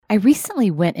I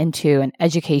recently went into an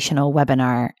educational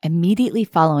webinar immediately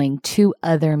following two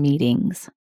other meetings.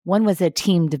 One was a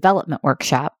team development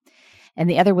workshop, and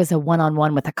the other was a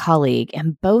one-on-one with a colleague,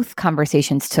 and both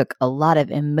conversations took a lot of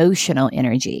emotional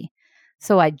energy.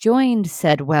 So I joined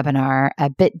said webinar a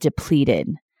bit depleted.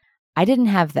 I didn't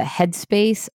have the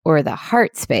headspace or the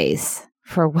heart space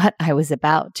for what I was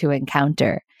about to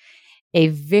encounter. A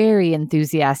very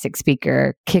enthusiastic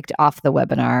speaker kicked off the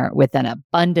webinar with an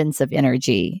abundance of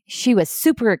energy. She was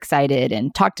super excited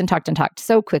and talked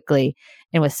so quickly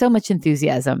and with so much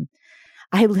enthusiasm.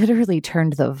 I literally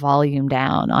turned the volume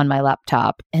down on my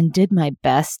laptop and did my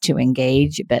best to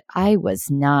engage, but I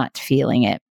was not feeling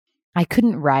it. I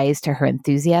couldn't rise to her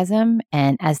enthusiasm,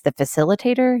 and as the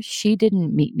facilitator, she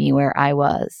didn't meet me where I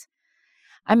was.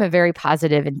 I'm a very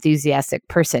positive, enthusiastic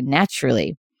person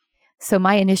naturally. So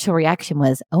my initial reaction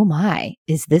was, oh my,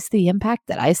 is this the impact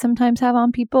that I sometimes have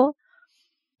on people?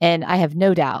 And I have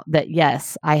no doubt that,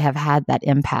 yes, I have had that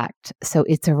impact. So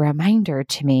it's a reminder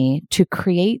to me to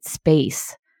create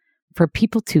space for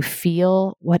people to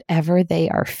feel whatever they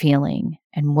are feeling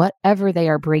and whatever they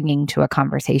are bringing to a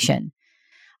conversation.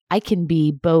 I can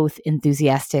be both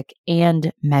enthusiastic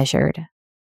and measured,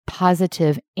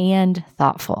 positive and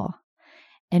thoughtful.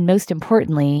 And most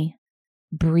importantly,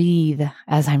 breathe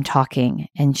as I'm talking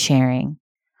and sharing,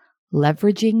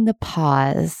 leveraging the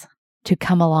pause to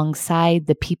come alongside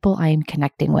the people I am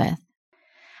connecting with.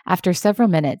 After several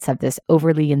minutes of this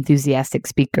overly enthusiastic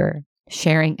speaker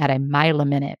sharing at a mile a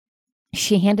minute,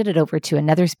 she handed it over to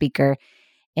another speaker,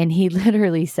 and he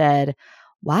literally said,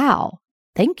 "Wow,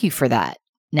 thank you for that.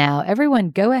 Now everyone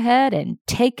go ahead and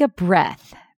take a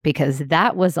breath because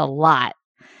that was a lot."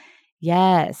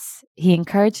 Yes, he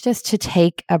encouraged us to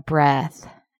take a breath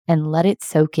and let it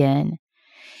soak in.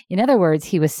 In other words,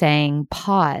 he was saying,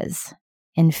 pause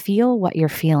and feel what you're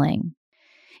feeling.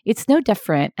 It's no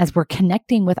different as we're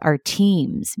connecting with our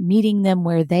teams, meeting them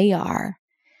where they are.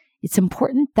 It's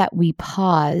important that we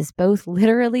pause both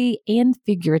literally and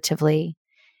figuratively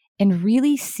and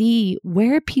really see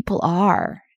where people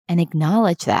are and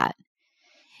acknowledge that.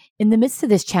 In the midst of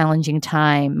this challenging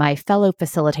time, my fellow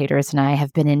facilitators and I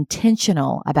have been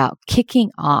intentional about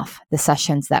kicking off the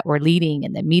sessions that we're leading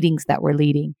and the meetings that we're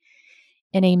leading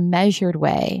in a measured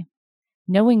way,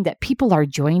 knowing that people are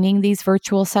joining these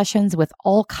virtual sessions with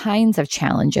all kinds of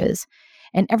challenges,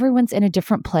 and everyone's in a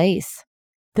different place.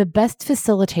 The best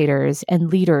facilitators and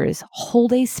leaders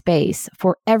hold a space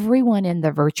for everyone in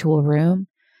the virtual room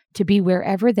to be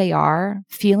wherever they are,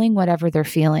 feeling whatever they're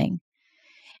feeling.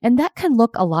 And that can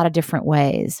look a lot of different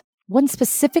ways. One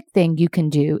specific thing you can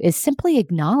do is simply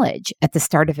acknowledge at the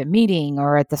start of a meeting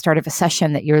or at the start of a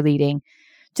session that you're leading,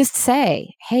 just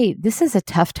say, hey, this is a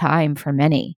tough time for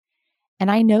many.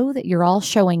 And I know that you're all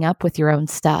showing up with your own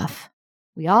stuff.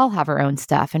 We all have our own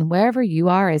stuff, and wherever you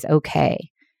are is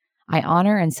okay. I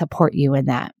honor and support you in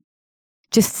that.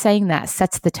 Just saying that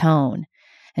sets the tone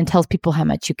and tells people how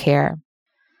much you care.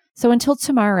 So until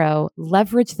tomorrow,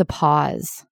 leverage the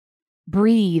pause.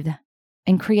 Breathe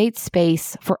and create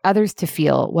space for others to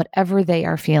feel whatever they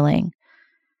are feeling.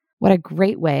 What a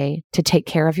great way to take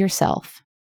care of yourself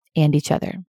and each other.